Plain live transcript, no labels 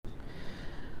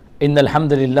إن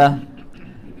الحمد لله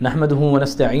نحمده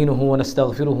ونستعينه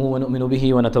ونستغفره ونؤمن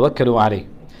به ونتوكل عليه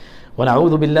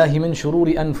ونعوذ بالله من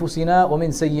شرور أنفسنا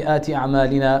ومن سيئات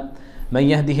أعمالنا من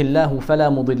يهده الله فلا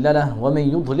مضل له ومن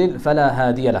يضلل فلا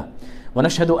هادي له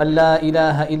ونشهد أن لا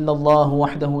إله إلا الله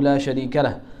وحده لا شريك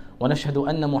له ونشهد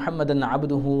أن محمدا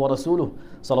عبده ورسوله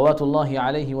صلوات الله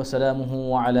عليه وسلامه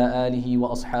وعلى آله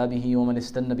وأصحابه ومن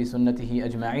استنى بسنته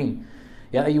أجمعين.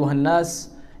 يا أيها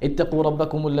الناس اتقوا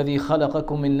ربكم الذي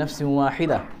خلقكم من نفس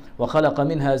واحدة وخلق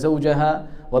منها زوجها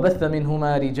وبث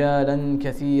منهما رجالا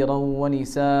كثيرا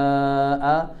ونساء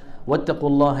واتقوا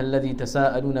الله الذي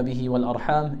تساءلون به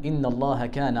والأرحام إن الله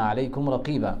كان عليكم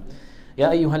رقيبا.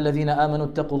 يا أيها الذين آمنوا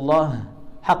اتقوا الله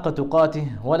حق تقاته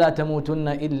ولا تموتن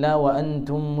إلا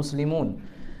وأنتم مسلمون.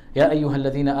 يا أيها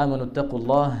الذين آمنوا اتقوا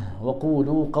الله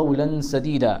وقولوا قولا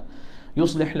سديدا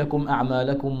يصلح لكم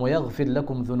أعمالكم ويغفر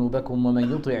لكم ذنوبكم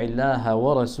ومن يطع الله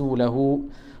ورسوله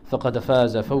فقد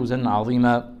فاز فوزا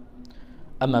عظيما.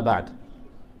 أما بعد.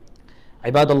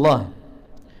 عباد Allah,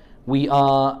 we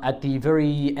are at the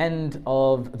very end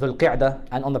of Dhul Qa'dah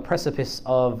and on the precipice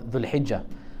of Dhul Hijjah,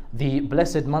 the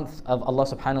blessed month of Allah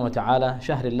subhanahu wa ta'ala,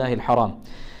 Shahrillahi al-Haram.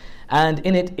 And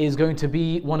in it is going to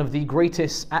be one of the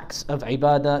greatest acts of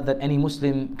ibadah that any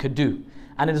Muslim could do.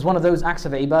 And it is one of those acts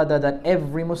of ibadah that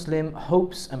every Muslim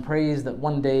hopes and prays that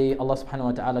one day Allah subhanahu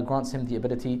wa ta'ala grants him the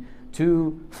ability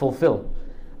to fulfill.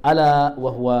 Ala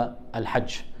wa huwa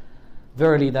al-Hajj.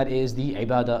 Verily that is the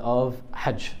ibadah of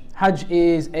Hajj. Hajj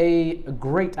is a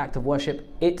great act of worship.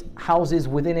 It houses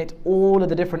within it all of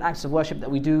the different acts of worship that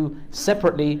we do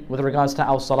separately with regards to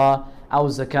our salah, our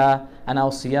zakah, and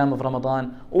our siyam of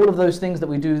Ramadan. All of those things that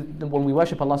we do when we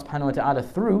worship Allah subhanahu wa ta'ala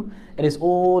through, it is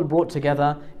all brought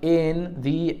together in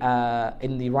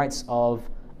the rites of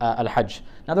al-Hajj.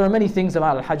 Now there are many things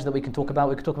about al-Hajj that we can talk about.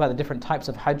 We can talk about the different types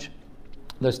of Hajj.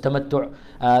 There's tamattu',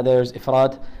 there's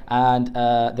ifrad, and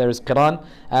there's qiran.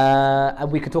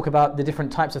 And we could talk about the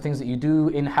different types of things that you do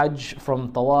in Hajj,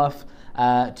 from tawaf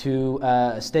to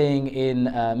staying in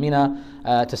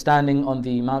Mina, to standing on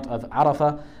the Mount of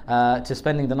Arafah, to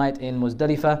spending the night in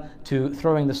Muzdalifah, to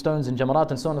throwing the stones in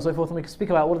Jamarat, and so on and so forth. And we can speak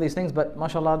about all of these things, but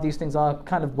mashallah, these things are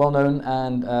kind of well known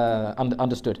and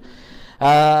understood.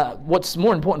 What's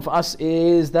more important for us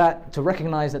is that to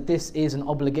recognize that this is an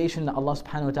obligation that Allah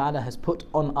subhanahu wa ta'ala has put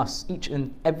on us, each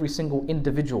and every single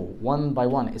individual, one by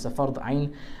one. It's a fard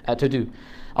ayn to do.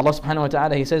 Allah subhanahu wa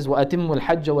ta'ala, He says, وَأَتِمُّ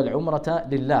الْحَجَّ وَالْعُمْرَةَ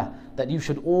لِلَّهِ, that you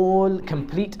should all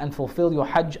complete and fulfill your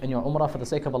Hajj and your Umrah for the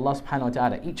sake of Allah subhanahu wa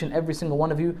ta'ala, each and every single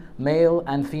one of you, male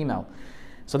and female.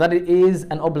 So that it is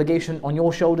an obligation on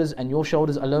your shoulders and your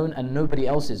shoulders alone and nobody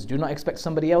else's. Do not expect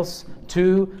somebody else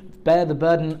to bear the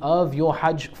burden of your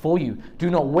Hajj for you. Do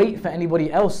not wait for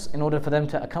anybody else in order for them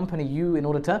to accompany you in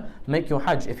order to make your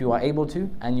Hajj. If you are able to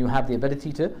and you have the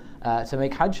ability to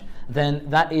make Hajj, then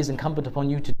that is incumbent upon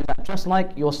you to do that. Just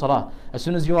like your Salah. As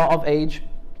soon as you are of age,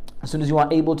 as soon as you are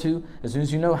able to, as soon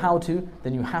as you know how to,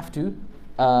 then you have to.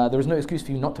 There is no excuse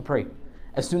for you not to pray.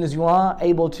 As soon as you are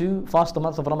able to fast the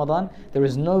month of Ramadan, there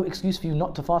is no excuse for you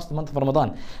not to fast the month of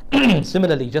Ramadan.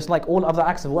 Similarly, just like all other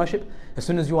acts of worship, as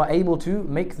soon as you are able to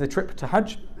make the trip to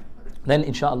Hajj, then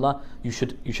inshallah you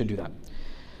should do that.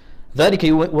 ذلك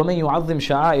ومن يعظم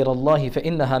شعائر الله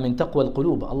فإنها من تقوى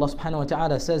القلوب. Allah subhanahu wa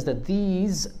ta'ala says that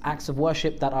these acts of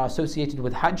worship that are associated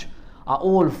with Hajj are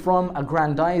all from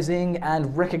aggrandizing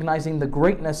and recognizing the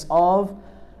greatness of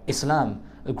Islam,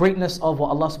 the greatness of what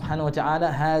Allah subhanahu wa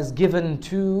ta'ala has given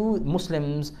to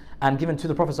Muslims and given to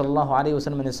the Prophet sallallahu alaihi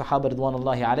wasallam and his Sahaba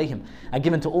ridwanullahi alayhim, and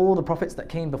given to all the prophets that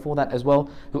came before that as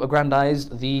well, who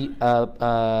aggrandized the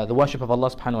worship of Allah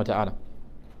subhanahu wa ta'ala.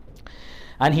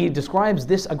 And he describes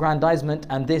this aggrandizement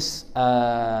and this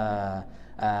awe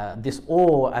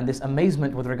and this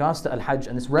amazement with regards to Al-Hajj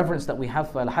and this reverence that we have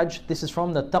for Al-Hajj. This is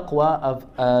from the taqwa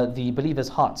of the believers'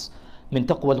 hearts. Min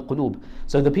taqwa al-qulub.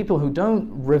 So the people who don't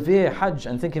revere Hajj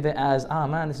and think of it as,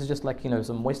 man, this is just like,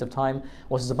 some waste of time,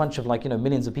 or this is a bunch of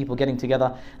millions of people getting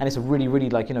together and it's a really, really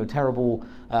terrible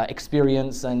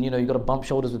experience, and you've got to bump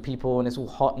shoulders with people and it's all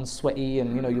hot and sweaty,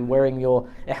 and you're wearing your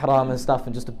ihram and stuff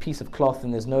and just a piece of cloth,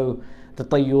 and there's no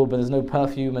tatayyub and there's no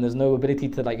perfume and there's no ability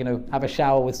to have a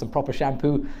shower with some proper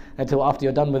shampoo until after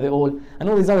you're done with it all, and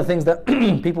all these other things that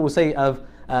people will say of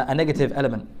a negative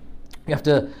element. You have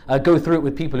to go through it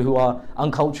with people who are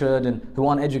uncultured and who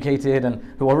aren't educated and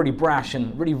who are really brash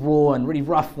and really raw and really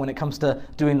rough when it comes to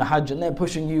doing the Hajj, and they're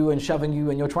pushing you and shoving you,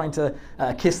 and you're trying to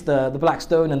kiss the black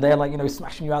stone, and they're like,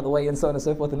 smashing you out of the way, and so on and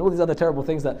so forth, and all these other terrible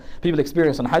things that people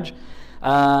experience on Hajj.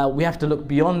 We have to look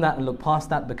beyond that and look past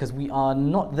that, because we are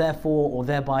not therefore or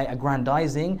thereby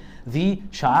aggrandizing the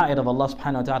sha'a'ir of Allah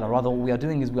subhanahu wa ta'ala. Rather, what we are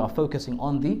doing is we are focusing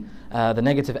on the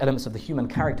negative elements of the human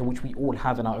character which we all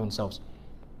have in our own selves.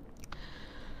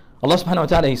 Allah subhanahu wa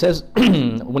ta'ala, He says,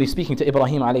 when He's speaking to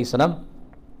Ibrahim alayhi salam,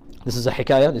 this is a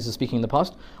hikayah, this is speaking in the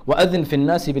past, وَأَذِّن فِي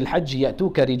النَّاسِ بِالْحَجِّ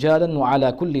يَأْتُوكَ رِجَالًا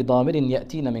وَعَلَى كُلِّ ضَامِرٍ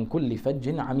يَأْتِينَ مِنْ كُلِّ فَجٍّ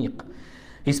عَمِيقٍ.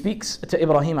 He speaks to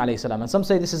Ibrahim alayhi salam, and some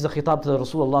say this is the khitab to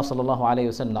Rasulullah sallallahu alayhi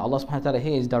wa sallam. Allah subhanahu wa ta'ala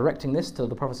here is directing this to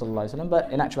the Prophet sallallahu alayhi wa sallam,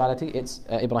 but in actuality it's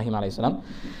Ibrahim alayhi salam.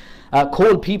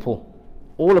 Called people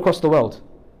all across the world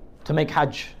to make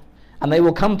Hajj, and they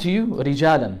will come to you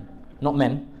rijalan, not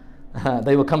men.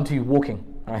 They will come to you walking.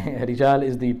 Right? Rijal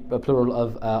is the plural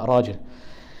of rajil.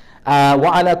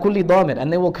 وَعَلَى كُلِّ ضَامِرٍ,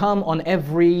 and they will come on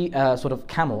every sort of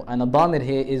camel. And a damir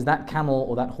here is that camel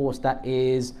or that horse that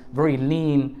is very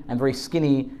lean and very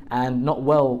skinny and not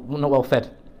well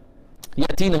fed.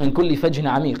 يَأْتِينَ مِنْ كُلِّ فَجٍّ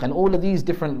عَمِيقٍ. And all of these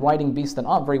different riding beasts that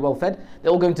aren't very well fed,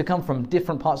 they're all going to come from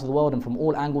different parts of the world and from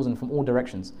all angles and from all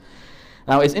directions.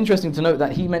 Now it's interesting to note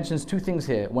that he mentions two things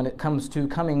here when it comes to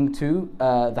coming to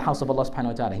the house of Allah subhanahu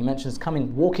wa ta'ala. He mentions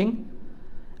coming walking,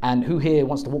 and who here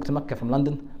wants to walk to Mecca from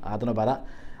London? I don't know about that.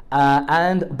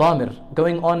 And damir,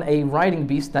 going on a riding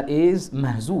beast that is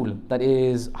mahzul, that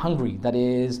is hungry, that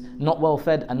is not well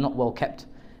fed and not well kept.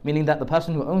 Meaning that the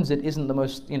person who owns it isn't the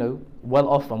most, well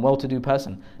off and well-to-do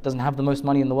person. Doesn't have the most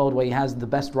money in the world, where he has the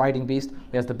best riding beast,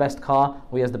 where he has the best car,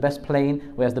 where he has the best plane,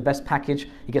 where he has the best package.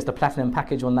 He gets the platinum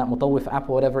package on that Mutawif app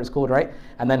or whatever it's called, right?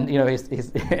 And then,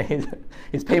 his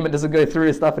payment doesn't go through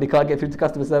his stuff, and he can't get through to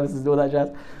customer services and all that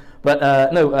jazz.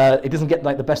 But no, it doesn't get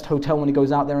like the best hotel when he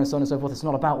goes out there and so on and so forth. It's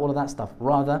not about all of that stuff.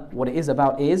 Rather, what it is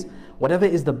about is whatever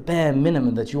is the bare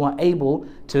minimum that you are able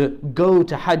to go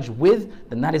to Hajj with,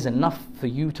 then that is enough for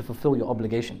you to fulfill your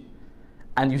obligation.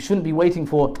 And you shouldn't be waiting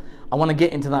for, I want to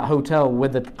get into that hotel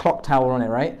with the clock tower on it,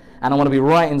 right? And I want to be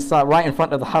right in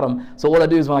front of the haram. So all I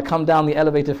do is when I come down the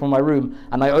elevator from my room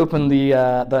and I open the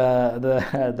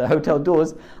hotel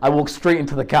doors, I walk straight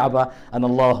into the Kaaba and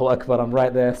Allahu Akbar, I'm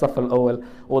right there, Saf al-Awwal,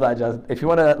 all that jazz. If you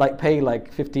want to pay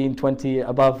 15, 20,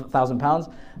 above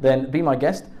 £1,000, then be my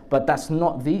guest. But that's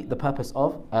not the purpose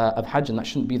of Hajj, and that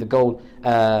shouldn't be the goal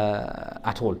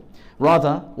at all.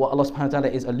 Rather, what Allah subhanahu wa ta'ala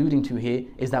is alluding to here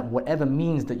is that whatever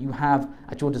means that you have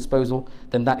at your disposal,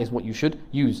 then that is what you should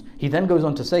use. He then goes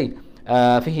on to say,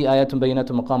 فِيهِ آيَاتٌ بَيِّنَاتٌ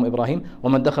مَقَامُ إِبْرَاهِيمَ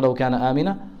وَمَنْ دَخَلَهُ كَانَ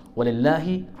آمِنًا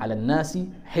وَلِلَّهِ عَلَى النَّاسِ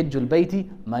حِجُّ الْبَيْتِ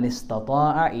مَنِ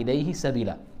اسْتَطَاعَ إِلَيْهِ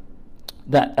سَبِيلًا.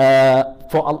 That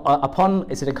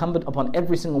it's incumbent upon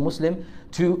every single Muslim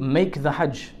to make the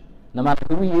Hajj, no matter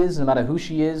who he is, no matter who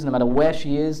she is, no matter where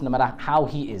she is, no matter how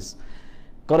he is.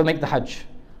 Got to make the Hajj.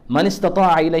 Man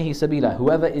istata'a ilayhi sabila,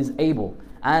 whoever is able.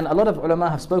 And a lot of ulama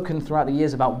have spoken throughout the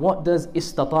years about what does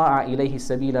istata'a ilayhi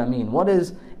sabila mean? What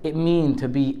does it mean to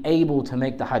be able to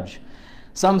make the Hajj?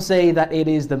 Some say that it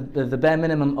is the bare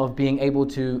minimum of being able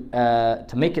to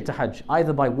make it to Hajj,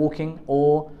 either by walking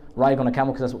or riding on a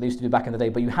camel, because that's what they used to do back in the day.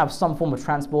 But you have some form of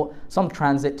transport, some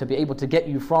transit to be able to get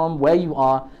you from where you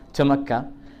are to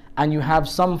Mecca, and you have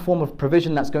some form of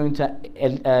provision that's going to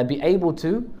be able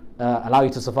to allow you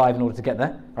to survive in order to get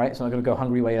there, right? So you're not going to go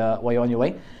hungry while you're on your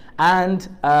way. And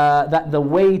that the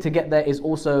way to get there is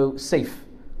also safe.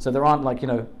 So there aren't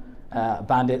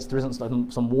bandits, there isn't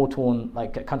some war-torn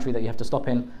country that you have to stop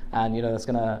in, and that's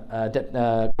going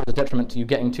to cause a detriment to you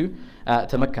getting to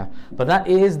Mecca. But that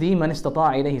is the man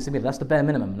istata'a ilayhi sabila. That's the bare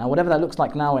minimum. Now whatever that looks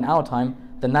like now in our time,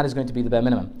 then that is going to be the bare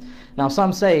minimum. Now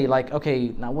some say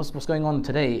okay, now what's going on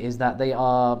today is that they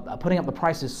are putting up the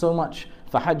prices so much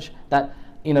for Hajj that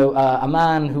a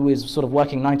man who is sort of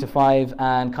working 9 to 5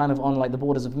 and kind of on the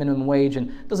borders of minimum wage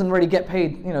and doesn't really get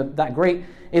paid that great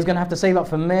is going to have to save up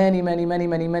for many years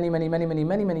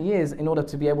in order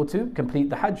to be able to complete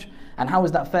the Hajj. And how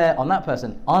is that fair on that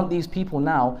person? Aren't these people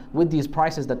now, with these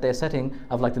prices that they're setting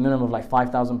of the minimum of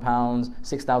 £5,000,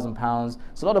 £6,000,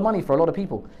 it's a lot of money for a lot of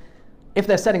people. If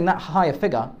they're setting that higher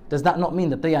figure, does that not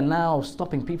mean that they are now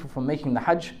stopping people from making the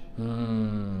Hajj?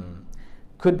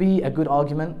 Could be a good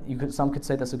argument. Some could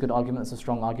say that's a good argument, that's a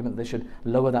strong argument, that they should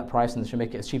lower that price and they should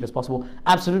make it as cheap as possible.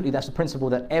 Absolutely, that's the principle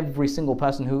that every single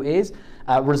person who is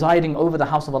residing over the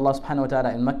house of Allah subhanahu wa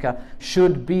ta'ala in Mecca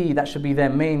should be their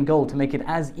main goal, to make it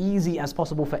as easy as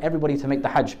possible for everybody to make the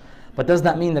Hajj. But does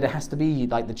that mean that it has to be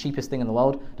the cheapest thing in the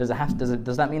world? Does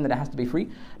that mean that it has to be free?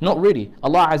 Not really.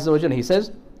 Allah Azza wa Jalla, He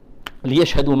says,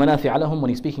 ليشهدوا منافع لهم, when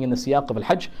he's speaking in the siyaq of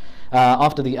al-Hajj,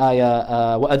 after the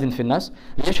ayah وأذن في الناس,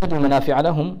 ليشهدوا منافع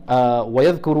لهم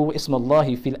ويذكروا اسم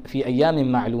الله في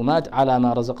أيام معلومات على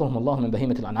ما رزقهم الله من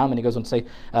بهيمة الأنعام, and he goes on to say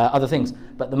other things.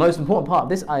 But the most important part of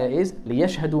this ayah is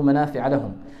ليشهدوا منافع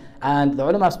لهم. And the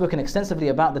ulama have spoken extensively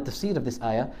about the tafsir of this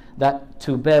ayah, that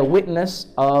to bear witness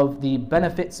of the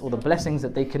benefits or the blessings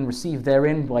that they can receive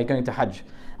therein by going to Hajj.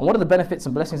 And what are the benefits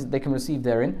and blessings that they can receive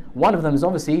therein? One of them is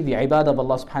obviously the ibadah of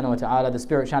Allah subhanahu wa ta'ala, the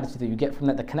spirituality that you get from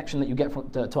that, the connection that you get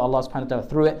to Allah subhanahu wa ta'ala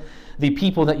through it, the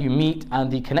people that you meet and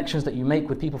the connections that you make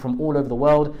with people from all over the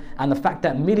world, and the fact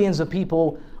that millions of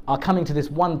people are coming to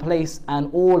this one place and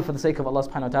all for the sake of Allah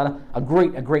subhanahu wa ta'ala,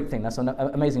 a great thing. That's an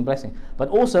amazing blessing. But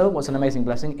also what's an amazing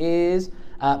blessing is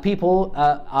people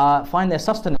find their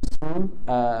sustenance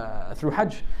through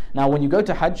Hajj. Now when you go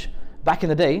to Hajj, back in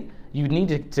the day, you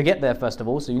need to get there first of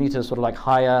all, so you need to sort of like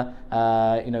hire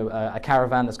a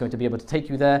caravan that's going to be able to take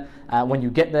you there. When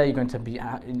you get there, you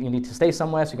need to stay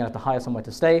somewhere, so you're going to have to hire somewhere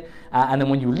to stay, and then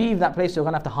when you leave that place, you're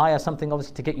going to have to hire something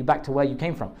obviously to get you back to where you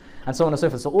came from, and so on and so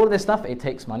forth. So all of this stuff, it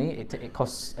takes money, it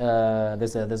costs,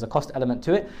 there's a cost element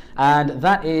to it, and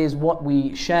that is what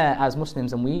we share as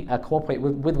Muslims, and we cooperate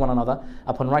with one another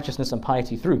upon righteousness and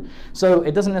piety through. So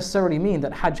it doesn't necessarily mean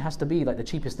that Hajj has to be like the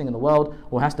cheapest thing in the world,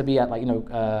 or has to be at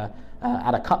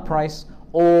at a cut price,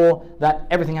 or that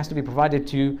everything has to be provided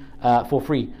to for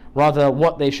free. Rather,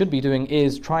 what they should be doing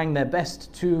is trying their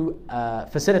best to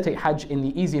facilitate Hajj in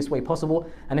the easiest way possible,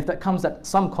 and if that comes at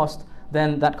some cost,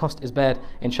 then that cost is bad,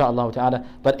 inshaAllah ta'ala,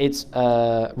 but it's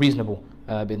reasonable,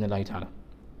 bi'idhnillahi ta'ala.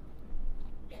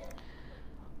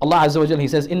 Allah Azza wa Jal, He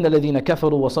says, إِنَّ الَّذِينَ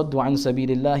كَفَرُوا وَصَدُّوا عَنْ سَبِيلِ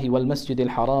اللَّهِ وَالْمَسْجِدِ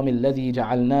الْحَرَامِ الَّذِي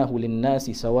جَعَلْنَاهُ لِلنَّاسِ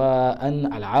سَوَاءً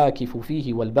الْعَاكِفُ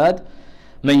فِيهِ وَالْبَادِ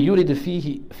من يرد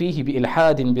فيه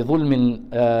بإلحاد بظلم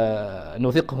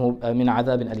نذقه من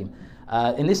عذاب أليم.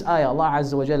 In this ayah, Allah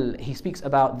Azza wa Jal, He speaks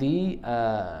about the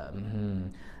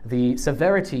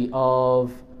severity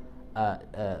of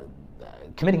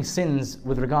committing sins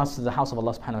with regards to the house of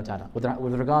Allah subhanahu wa ta'ala,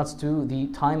 with regards to the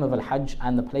time of al-Hajj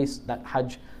and the place that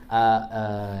Hajj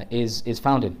is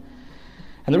found in.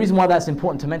 And the reason why that's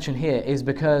important to mention here is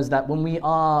because that when we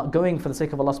are going for the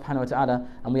sake of Allah subhanahu wa ta'ala,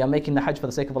 and we are making the Hajj for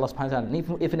the sake of Allah subhanahu wa ta'ala,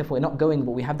 and even if we're not going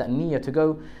but we have that niyyah to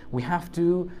go, we have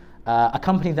to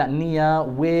accompany that niyyah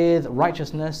with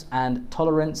righteousness and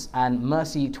tolerance and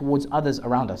mercy towards others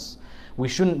around us. We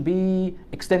shouldn't be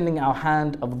extending our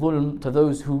hand of dhulm to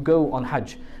those who go on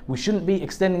Hajj. We shouldn't be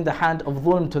extending the hand of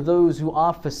dhulm to those who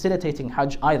are facilitating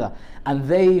Hajj either. And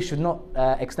they should not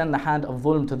extend the hand of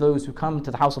dhulm to those who come to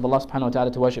the house of Allah subhanahu wa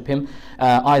ta'ala to worship Him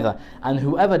either. And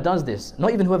whoever does this,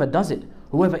 not even whoever does it,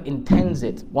 whoever intends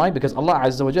it. Why? Because Allah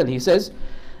Azza wa Jal, He says,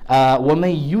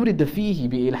 وَمَن يُرِدْ فِيهِ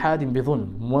بِإِلْحَادٍ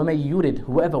بِظُلْمٍ. وَمَن يُرِدْ,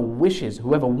 whoever wishes,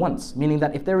 whoever wants, meaning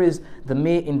that if there is the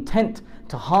mere intent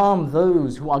to harm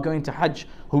those who are going to Hajj,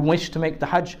 who wish to make the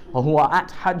Hajj, or who are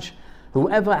at Hajj,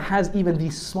 whoever has even the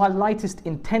slightest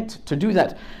intent to do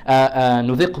that,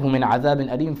 نُذِقْهُ مِنْ عَذَابٍ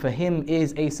أَلِيمٍ, for him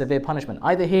is a severe punishment,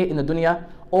 either here in the dunya,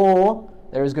 or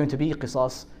there is going to be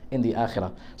qisas in the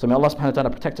akhirah. So may Allah subhanahu wa ta'ala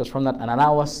protect us from that and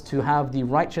allow us to have the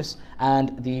righteous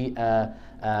and the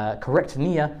correct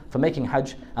niyyah for making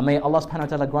Hajj, and may Allah subhanahu wa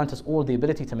ta'ala grant us all the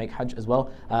ability to make Hajj as well,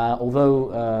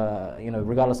 although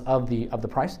regardless of the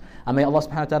price, and may Allah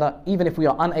subhanahu wa ta'ala, even if we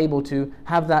are unable to,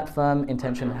 have that firm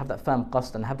intention, have that firm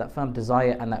qasd, and have that firm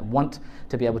desire and that want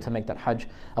to be able to make that Hajj.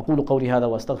 أقول قولي هذا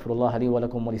وأستغفر الله لي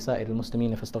ولكم ولسائر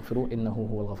المسلمين فاستغفروه إنه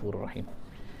هو الغفور الرحيم.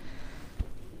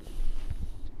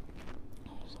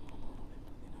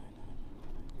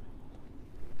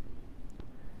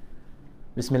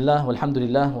 بسم الله والحمد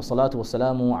لله والصلاة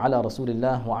والسلام على رسول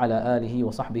الله وعلى آله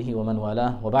وصحبه ومن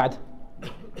والاه وبعد.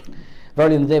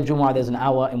 Verily in the day of Jumu'ah there's an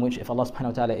hour in which if Allah subhanahu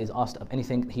wa ta'ala is asked of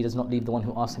anything, He does not leave the one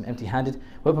who asks Him empty-handed. We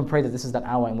hope and pray that this is that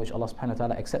hour in which Allah subhanahu wa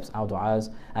ta'ala accepts our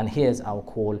du'as and hears our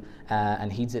call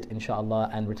and heeds it inshaAllah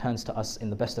and returns to us in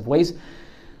the best of ways.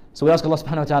 So we ask Allah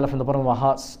subhanahu wa ta'ala from the bottom of our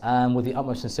hearts with the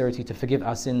utmost sincerity to forgive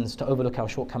our sins, to overlook our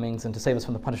shortcomings and to save us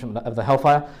from the punishment of the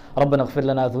hellfire. ربنا اغفر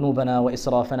لنا ذنوبنا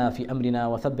وإسرافنا في أمرنا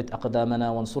وثبت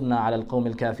أقدامنا وانصرنا على القوم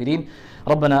الكافرين.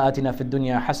 ربنا آتنا في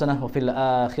الدنيا حسنة وفي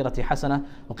الآخرة حسنة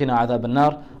وقنا عذاب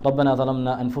النار. ربنا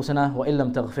ظلمنا أنفسنا وإن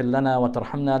لم تغفر لنا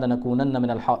وترحمنا لنكونن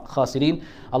من الخاسرين.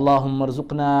 اللهم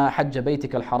ارزقنا حج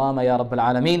بيتك الحرام يا رب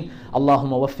العالمين.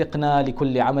 اللهم وفقنا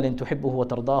لكل عمل تحبه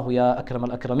وترضاه يا أكرم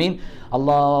الأكرمين.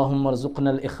 اللهم اللهم ارزقنا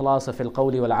الإخلاص في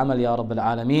القول والعمل يا رب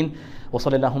العالمين.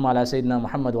 وصلى اللهم على سيدنا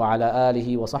محمد وعلى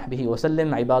آله وصحبه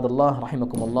وسلم. عباد الله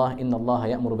رحمكم الله، إن الله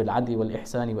يأمر بالعدل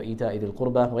والإحسان وإيتاء ذي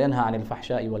القربى وينهى عن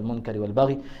الفحشاء والمنكر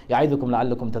والبغي يعظكم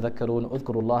لعلكم تذكرون.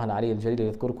 اذكروا الله العلي الجليل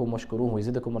يذكركم واشكروه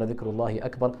يزدكم ولذكر الله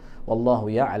أكبر والله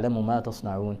يعلم ما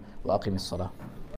تصنعون. وأقم الصلاة.